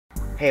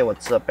Hey,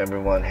 what's up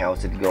everyone?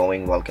 How's it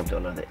going? Welcome to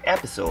another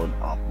episode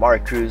of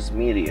Cruz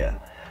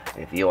Media.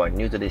 If you are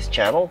new to this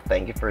channel,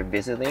 thank you for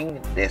visiting.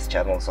 This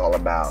channel is all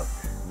about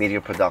video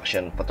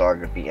production,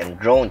 photography, and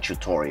drone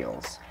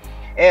tutorials.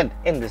 And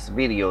in this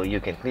video,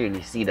 you can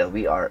clearly see that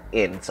we are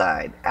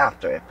inside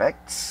After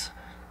Effects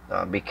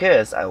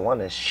because I want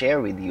to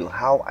share with you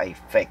how I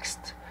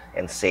fixed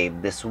and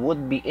saved this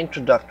would-be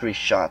introductory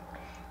shot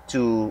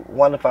to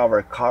one of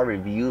our car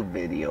review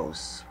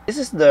videos. This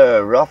is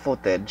the raw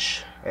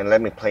footage, and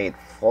let me play it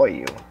for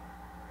you.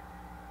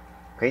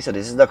 Okay, so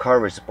this is the car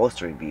we're supposed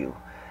to review,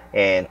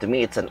 and to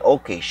me it's an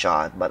okay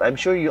shot, but I'm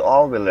sure you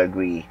all will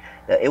agree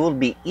that it would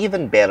be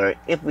even better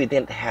if we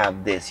didn't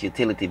have this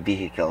utility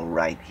vehicle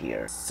right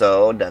here.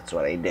 So that's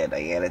what I did.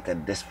 I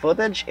edited this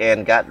footage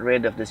and got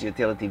rid of this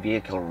utility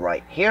vehicle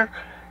right here,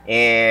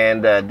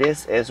 and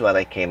this is what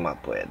I came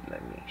up with.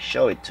 Let me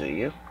show it to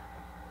you.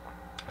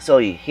 So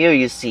here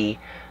you see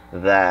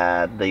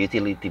that the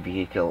utility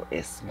vehicle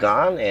is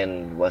gone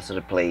and was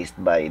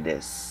replaced by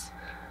this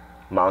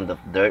mound of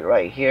dirt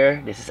right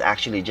here. This is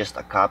actually just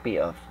a copy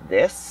of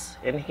this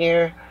in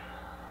here,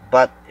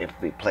 but if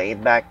we play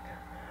it back,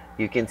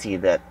 you can see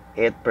that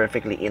it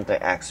perfectly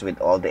interacts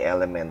with all the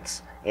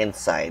elements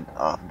inside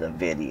of the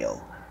video.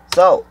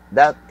 So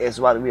that is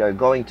what we are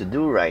going to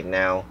do right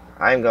now.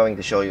 I'm going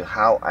to show you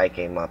how I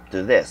came up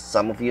to this.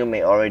 Some of you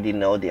may already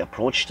know the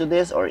approach to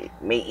this, or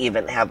may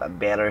even have a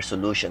better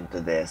solution to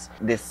this.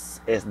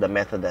 This is the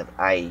method that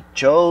I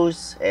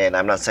chose, and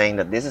I'm not saying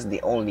that this is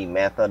the only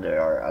method. There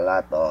are a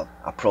lot of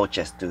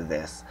approaches to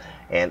this,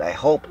 and I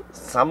hope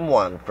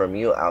someone from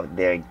you out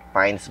there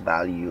finds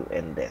value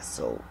in this.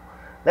 So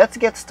let's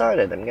get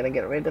started. I'm gonna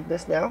get rid of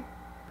this now.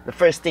 The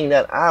first thing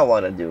that I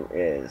want to do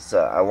is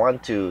I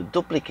want to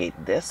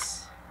duplicate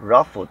this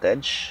raw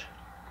footage.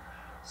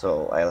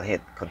 So I'll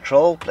hit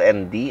Control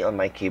and D on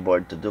my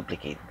keyboard to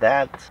duplicate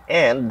that,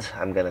 and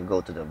I'm gonna go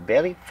to the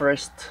very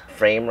first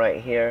frame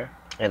right here,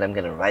 and I'm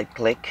gonna right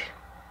click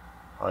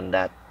on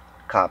that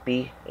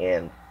copy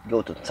and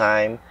go to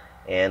time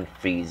and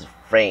freeze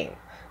frame.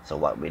 So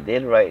what we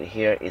did right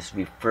here is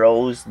we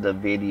froze the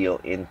video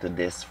into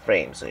this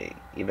frame. So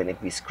even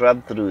if we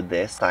scrub through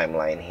this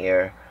timeline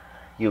here,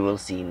 you will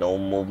see no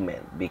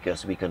movement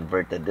because we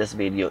converted this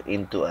video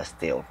into a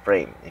still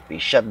frame. If we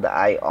shut the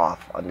eye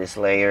off on this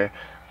layer,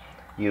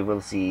 you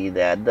will see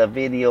that the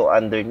video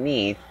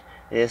underneath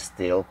is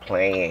still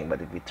playing,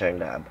 but if we turn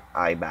the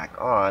eye back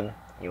on,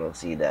 you will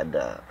see that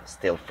the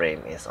still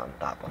frame is on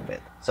top of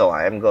it. So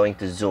I am going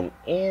to zoom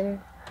in,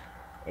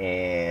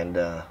 and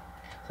so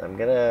I'm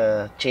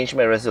gonna change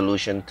my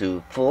resolution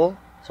to full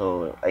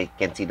so I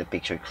can see the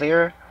picture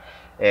clearer.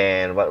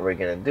 And what we're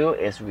gonna do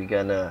is we're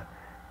gonna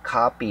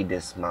copy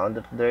this mound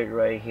of dirt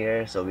right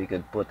here so we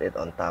could put it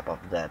on top of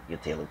that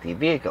utility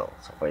vehicle.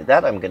 So for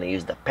that, I'm gonna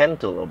use the pen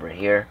tool over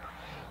here,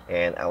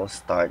 and I will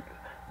start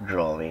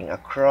drawing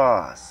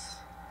across.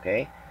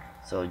 Okay,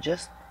 so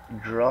just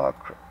draw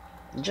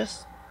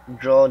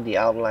the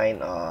outline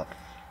of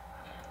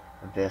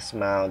this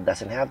mound.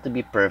 Doesn't have to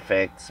be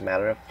perfect. As a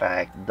matter of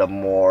fact, the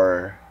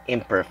more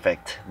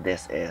imperfect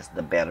this is,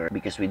 the better,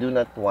 because we do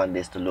not want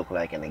this to look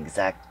like an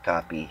exact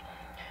copy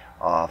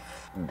of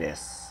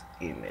this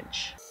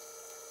image.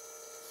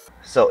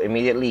 So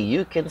immediately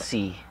you can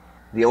see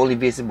the only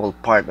visible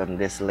part on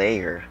this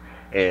layer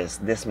is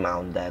this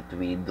mound that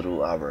we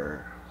drew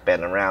our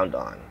pen around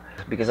on.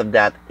 Because of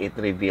that, it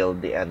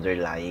revealed the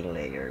underlying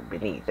layer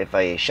beneath. If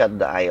I shut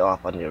the eye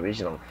off on the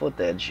original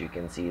footage, you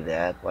can see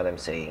that what I'm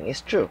saying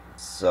is true.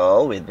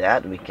 So with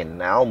that, we can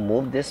now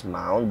move this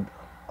mound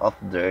of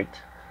dirt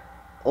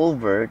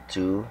over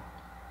to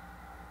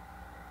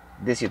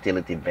this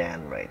utility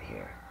van right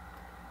here.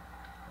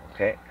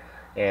 Okay,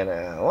 and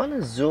I want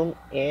to zoom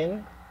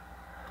in,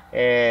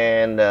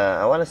 and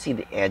I want to see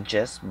the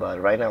edges, but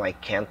right now I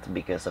can't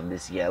because of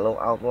this yellow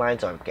outline.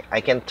 So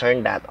I can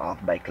turn that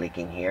off by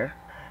clicking here,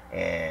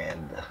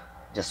 and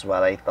just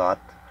what I thought,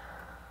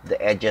 the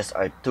edges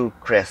are too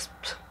crisp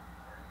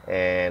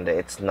and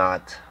it's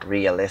not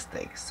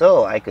realistic.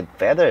 So I could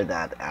feather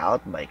that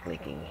out by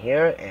clicking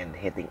here and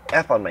hitting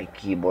F on my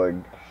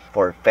keyboard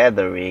for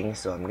feathering.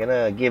 So I'm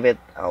gonna give it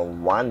a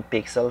 1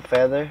 pixel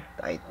feather.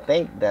 I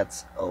think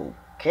that's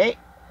okay.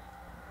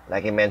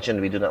 Like I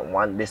mentioned, we do not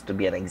want this to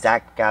be an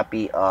exact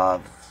copy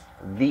of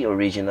the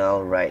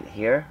original right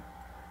here.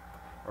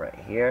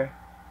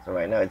 So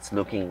right now it's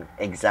looking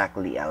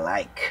exactly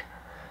alike.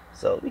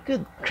 So we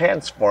could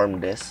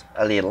transform this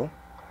a little,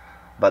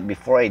 but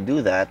before I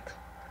do that,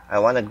 I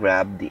want to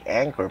grab the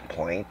anchor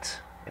point.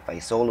 If I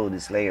solo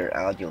this layer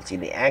out, you'll see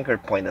the anchor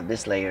point of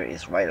this layer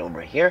is right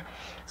over here.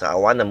 So I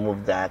want to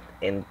move that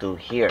into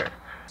here.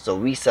 So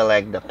we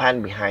select the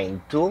pan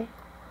behind tool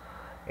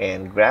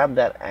and grab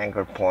that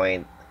anchor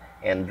point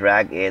and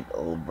drag it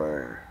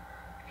over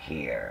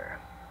here.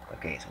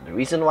 Okay, so the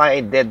reason why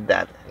I did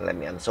that, let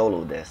me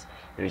unsolo this.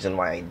 The reason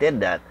why I did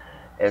that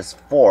is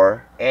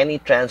for any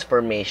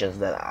transformations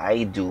that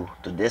I do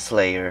to this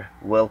layer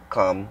will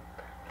come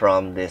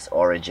from this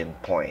origin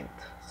point.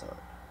 So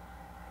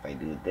if I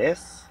do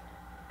this,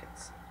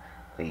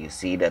 so you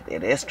see that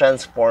it is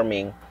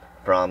transforming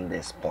from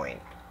this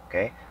point.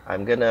 Okay,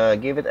 I'm gonna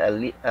give it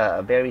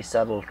a very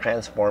subtle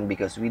transform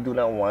because we do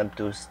not want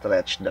to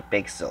stretch the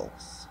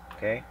pixels.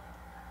 Okay,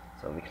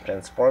 so we can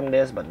transform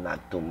this but not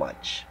too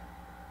much.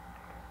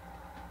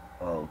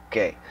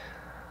 Okay,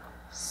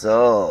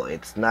 so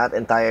it's not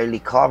entirely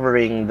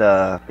covering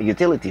the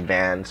utility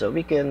band, so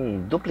we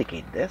can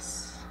duplicate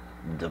this.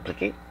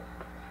 Duplicate,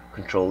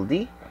 Control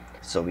D.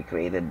 So we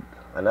created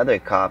another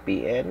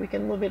copy and we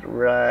can move it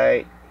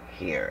right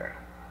here.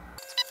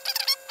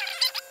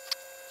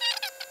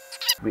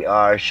 We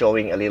are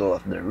showing a little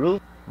of the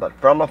roof, but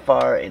from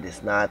afar it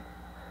is not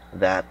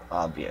that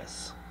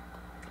obvious.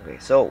 Okay,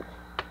 so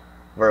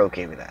we're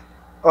okay with that.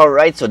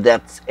 Alright, so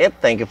that's it.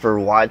 Thank you for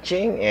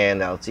watching,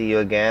 and I'll see you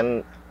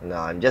again. No,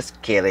 I'm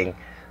just kidding.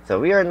 So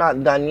we are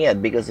not done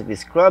yet, because if you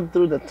scrub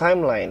through the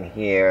timeline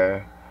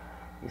here,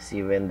 you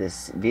see when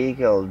this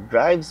vehicle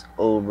drives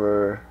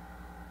over,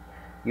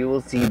 you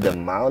will see the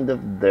mound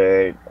of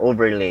dirt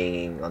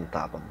overlaying on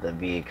top of the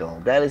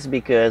vehicle. That is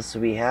because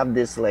we have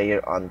this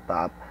layer on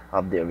top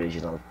of the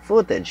original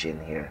footage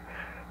in here,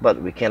 but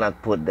we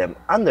cannot put them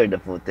under the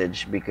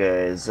footage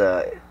because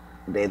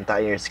the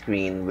entire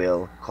screen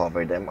will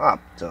cover them up.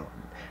 So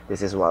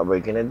this is what we're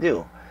gonna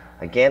do.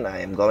 Again, I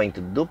am going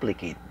to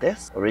duplicate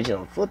this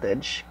original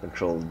footage,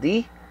 Control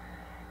D,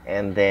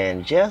 and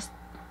then just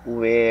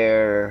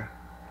where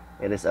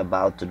it is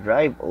about to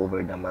drive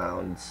over the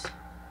mounds.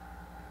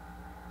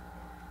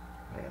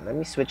 And let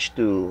me switch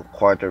to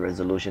quarter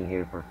resolution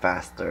here for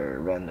faster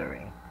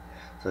rendering.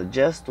 So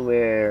just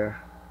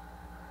where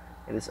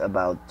it is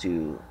about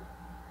to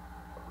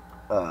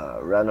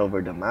run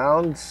over the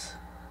mounds,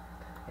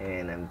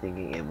 and I'm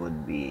thinking it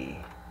would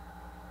be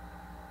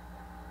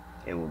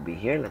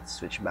here. Let's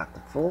switch back to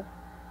full.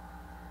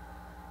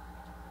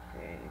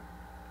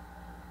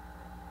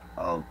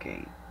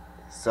 Okay,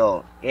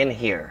 so in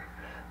here,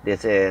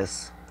 this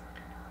is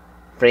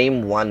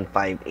frame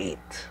 158.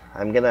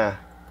 I'm gonna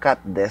cut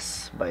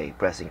this by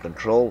pressing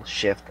Control,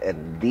 Shift,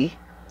 and D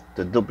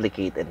to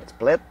duplicate and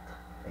split,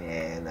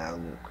 and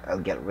I'll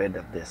get rid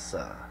of this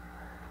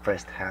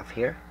first half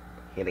here,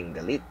 hitting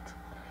delete.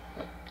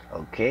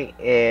 Okay,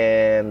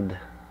 and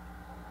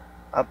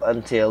up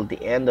until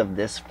the end of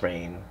this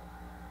frame,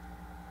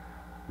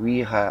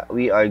 we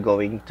are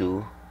going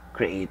to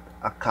create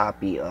a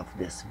copy of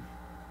this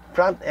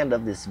front end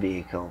of this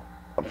vehicle.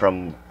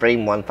 From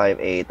frame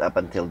 158 up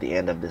until the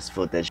end of this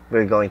footage,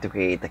 we're going to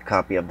create a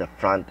copy of the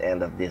front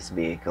end of this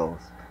vehicle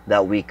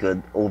that we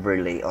could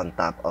overlay on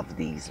top of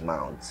these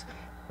mounts.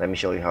 Let me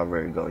show you how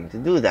we're going to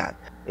do that.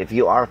 If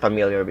you are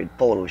familiar with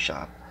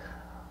Photoshop,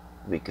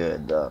 we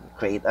could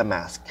create a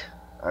mask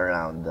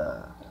around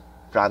the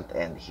front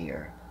end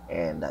here,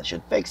 and that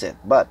should fix it.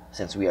 But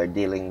since we are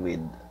dealing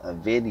with a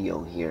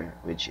video here,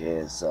 which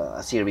is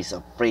a series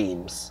of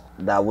frames,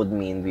 that would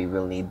mean we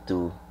will need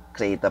to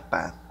create a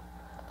path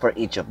for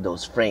each of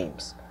those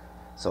frames.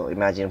 So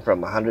imagine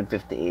from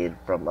 158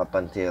 from up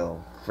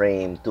until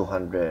frame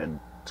 200,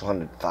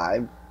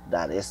 205,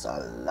 that is a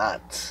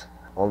lot,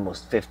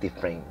 almost 50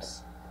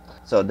 frames.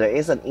 So there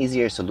is an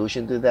easier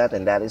solution to that,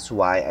 and that is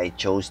why I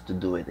chose to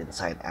do it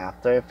inside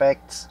After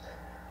Effects.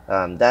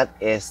 That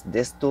is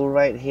this tool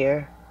right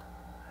here,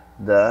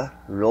 the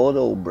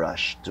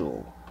Rotobrush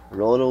tool.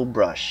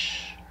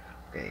 Rotobrush.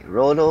 Okay,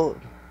 Roto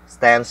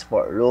stands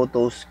for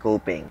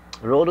Rotoscoping.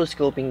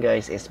 Rotoscoping,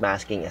 guys, is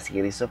masking a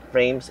series of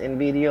frames in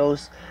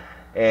videos,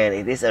 and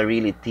it is a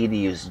really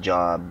tedious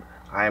job.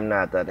 I'm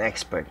not an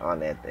expert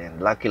on it,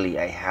 and luckily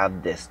I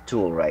have this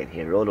tool right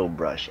here,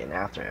 Rotobrush, in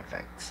After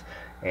Effects.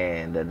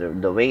 And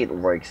the way it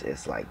works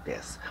is like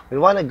this. We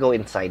want to go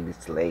inside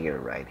this layer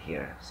right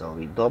here, so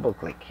we double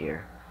click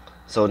here.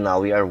 So now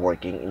we are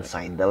working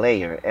inside the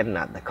layer and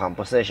not the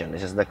composition.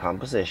 This is the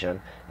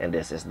composition and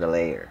this is the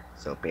layer,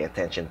 so pay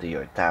attention to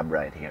your tab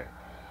right here.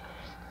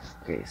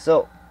 Okay,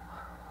 so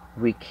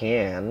we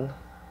can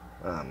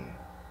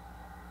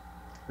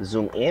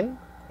zoom in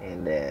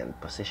and then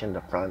position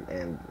the front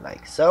end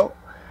like so,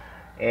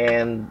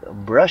 and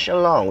brush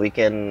along. We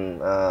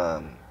can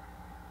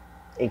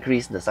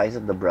increase the size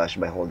of the brush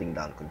by holding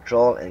down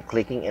Control and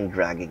clicking and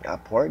dragging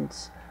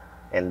upwards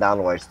and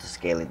downwards to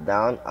scale it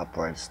down,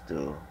 upwards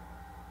to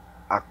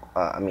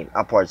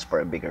upwards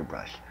for a bigger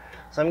brush.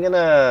 So I'm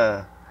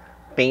gonna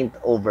paint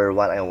over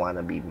what I want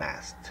to be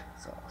masked.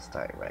 So I'll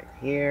start right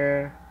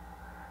here.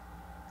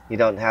 You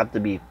don't have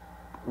to be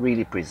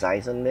really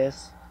precise on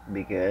this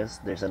because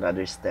there's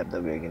another step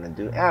that we're gonna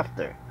do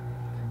after.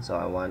 So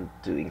I want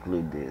to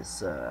include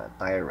this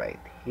tire right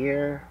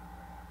here,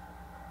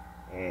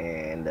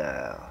 and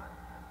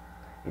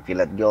if you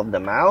let go of the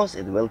mouse,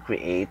 it will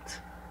create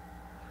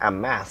a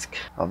mask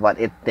of what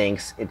it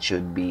thinks it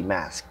should be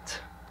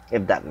masked,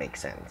 if that makes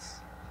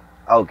sense.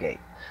 Okay,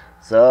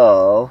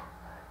 so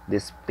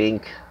this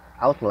pink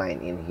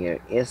outline in here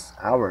is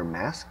our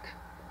mask,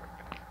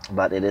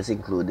 but it is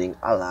including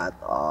a lot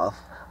of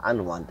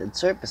unwanted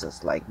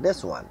surfaces like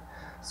this one.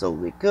 So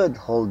we could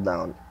hold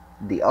down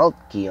the Alt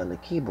key on the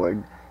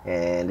keyboard,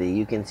 and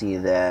you can see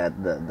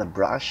that the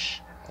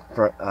brush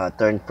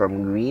turned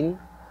from green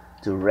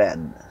to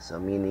red, so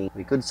meaning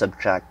we could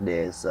subtract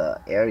this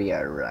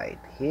area right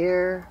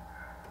here,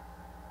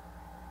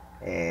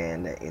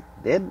 and it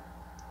did.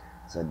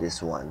 So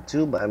this one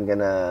too, but I'm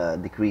gonna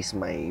decrease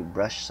my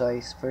brush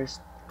size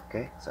first.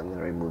 Okay, so I'm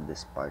gonna remove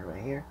this part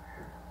right here.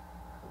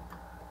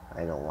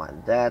 I don't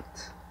want that,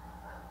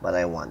 but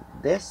I want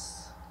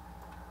this.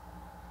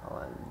 I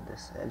want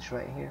this edge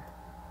right here.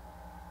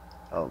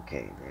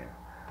 Okay, there.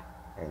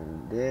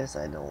 And this,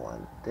 I don't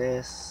want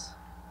this.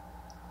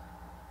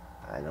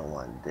 I don't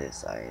want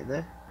this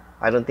either.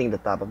 I don't think the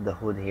top of the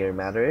hood here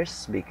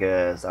matters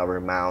because our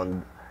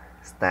mound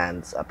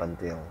stands up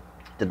until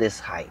to this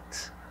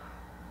height.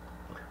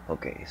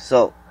 Okay,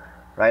 so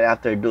right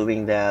after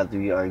doing that,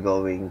 we are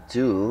going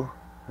to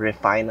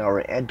refine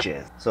our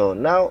edges. So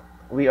now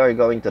we are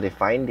going to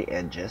refine the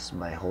edges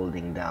by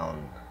holding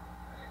down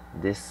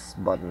this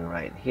button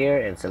right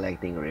here and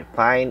selecting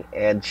Refine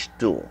Edge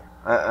Tool.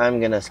 I'm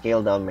gonna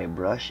scale down my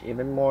brush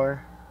even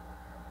more,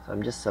 so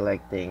I'm just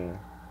selecting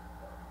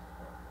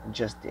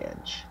just the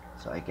edge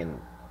so I can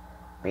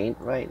paint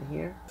right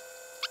here.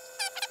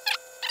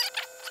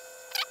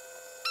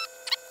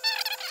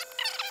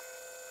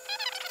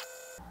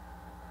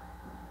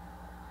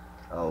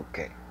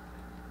 Okay,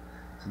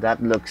 so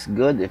that looks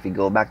good. If we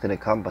go back to the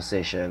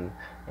composition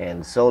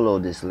and solo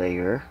this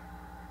layer,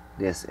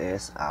 this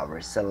is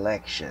our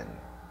selection.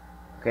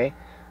 Okay,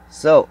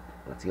 so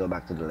let's go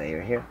back to the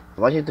layer here.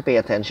 I want you to pay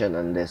attention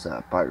on this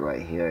part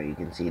right here. You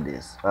can see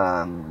this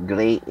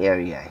gray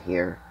area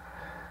here.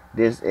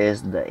 This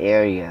is the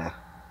area,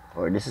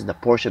 or this is the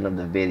portion of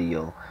the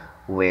video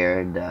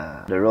where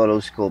the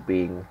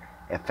rotoscoping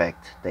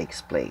effect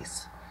takes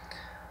place.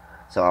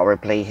 So our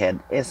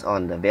playhead is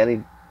on the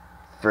very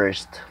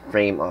first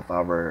frame of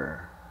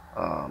our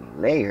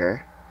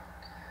layer,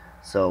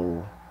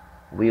 so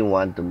we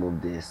want to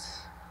move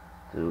this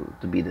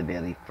to be the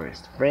very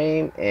first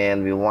frame,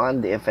 and we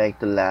want the effect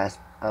to last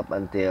up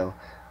until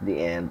the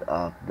end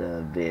of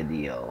the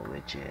video,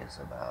 which is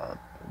about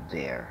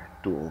there,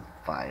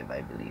 205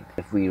 I believe.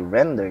 If we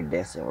render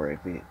this, or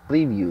if we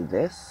preview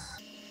this,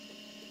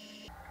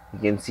 you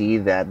can see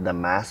that the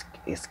mask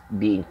is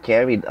being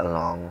carried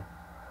along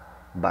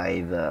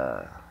by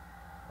the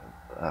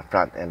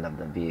front end of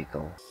the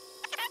vehicle.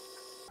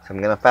 So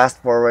I'm gonna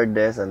fast forward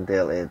this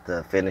until it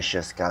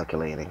finishes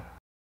calculating.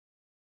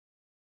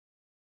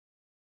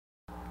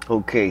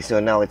 Okay, so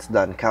now it's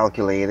done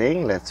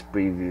calculating. Let's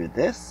preview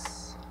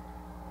this.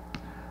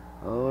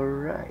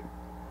 Alright,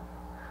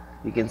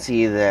 you can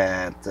see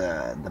that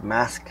the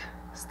mask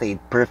stayed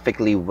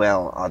perfectly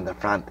well on the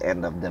front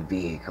end of the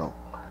vehicle.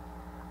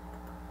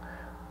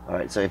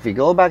 Alright, so if you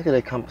go back to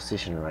the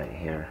composition right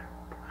here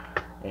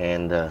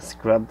and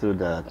scrub through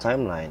the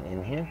timeline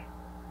in here,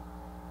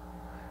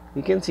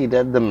 you can see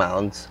that the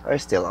mounts are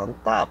still on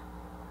top,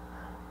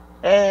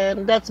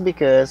 and that's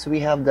because we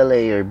have the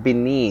layer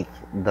beneath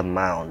the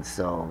mounts.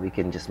 So we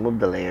can just move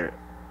the layer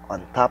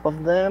on top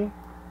of them,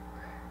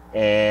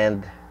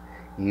 and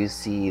you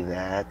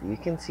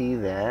can see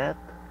that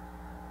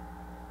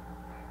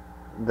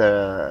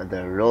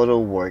the roto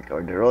work,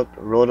 or the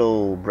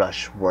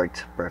Rotobrush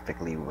worked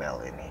perfectly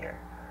well in here.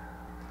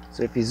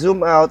 So if you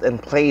zoom out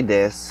and play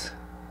this,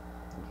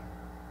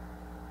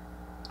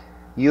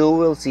 you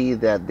will see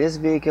that this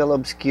vehicle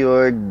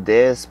obscured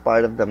this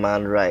part of the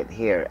mount right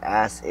here,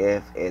 as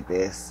if it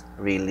is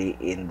really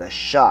in the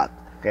shot.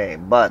 Okay,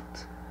 but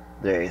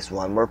there is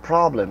one more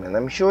problem, and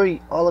I'm sure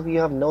all of you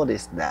have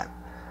noticed that.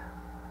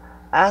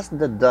 As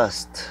the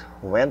dust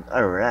went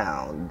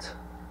around,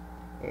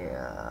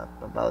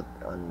 about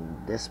on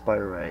this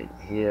part right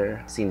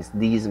here, since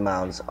these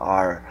mounts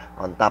are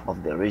on top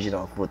of the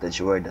original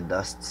footage where the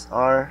dusts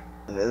are,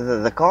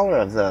 the color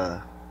of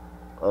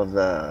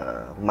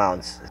the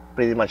mounts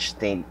pretty much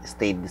stayed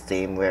the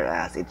same,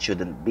 whereas it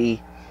shouldn't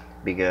be,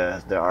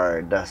 because there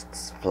are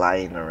dusts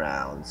flying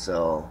around.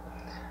 So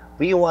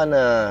we want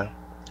to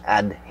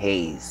add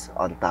haze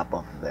on top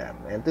of them,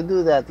 and to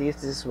do that,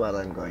 this is what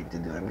I'm going to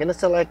do. I'm gonna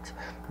select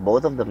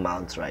both of the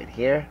mounts right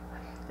here,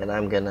 and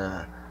I'm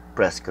gonna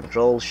press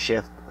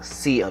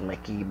Ctrl-Shift-C on my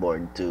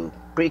keyboard to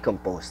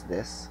pre-compose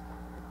this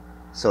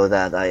so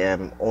that I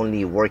am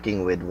only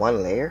working with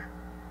one layer.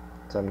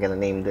 So I'm gonna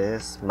name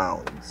this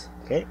mounds.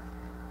 Okay,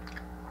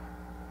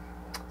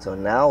 so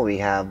now we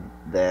have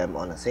them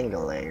on a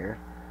single layer.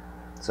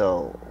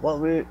 So what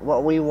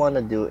we want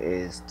to do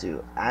is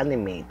to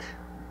animate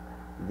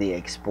the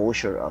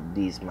exposure of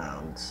these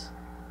mounts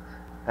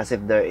as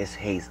if there is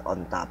haze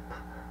on top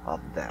of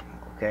them.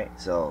 Okay,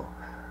 so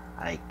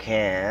I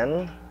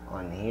can,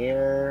 on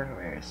here,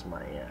 where's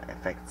my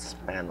effects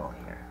panel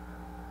here?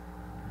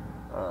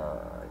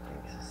 I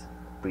think this is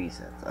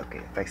presets. Okay,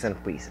 effects and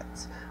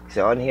presets.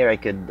 So on here I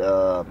could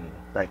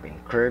type in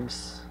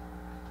curves,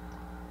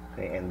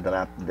 okay, and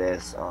drop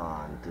this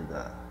onto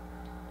the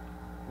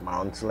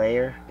mounts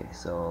layer. Okay,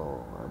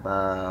 so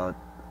about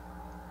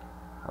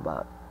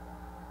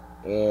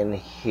in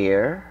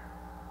here,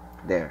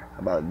 there,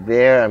 about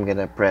there, I'm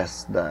gonna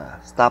press the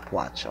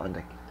stopwatch on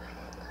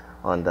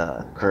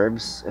the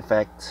curves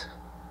effect,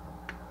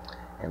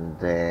 and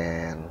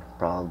then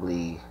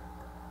probably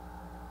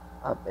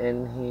up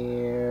in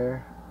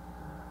here.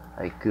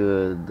 I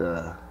could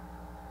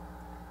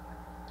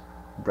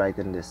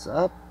brighten this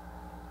up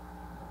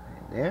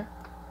right there,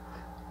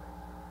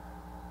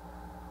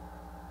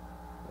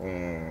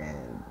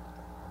 and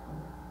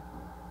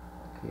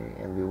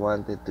okay, and we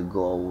want it to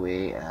go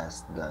away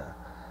as the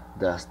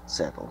dust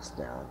settles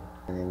down.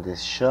 And in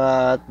this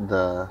shot,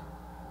 the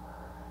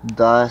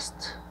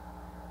dust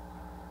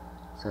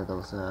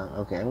settles down.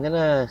 Okay, I'm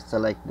gonna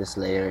select this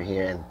layer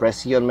here and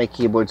press E on my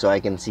keyboard so I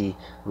can see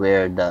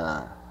where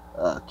the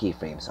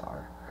keyframes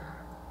are.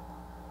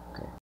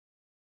 Okay.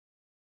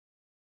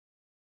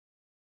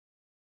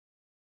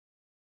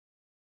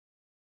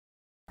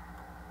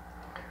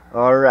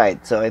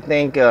 Alright, so I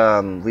think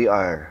we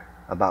are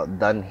about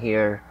done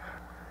here,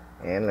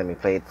 and let me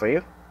play it for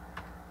you.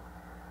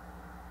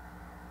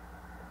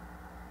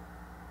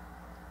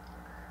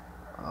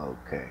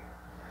 Okay.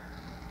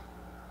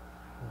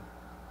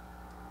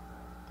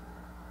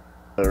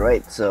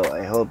 Alright, so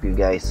I hope you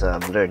guys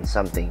learned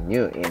something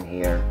new in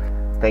here.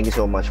 Thank you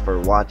so much for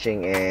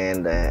watching,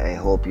 and I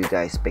hope you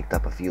guys picked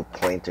up a few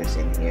pointers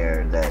in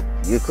here that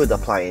you could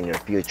apply in your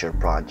future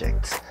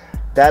projects.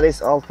 That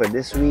is all for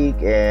this week,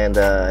 and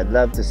I'd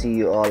love to see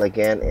you all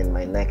again in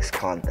my next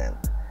content.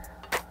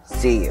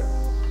 See you.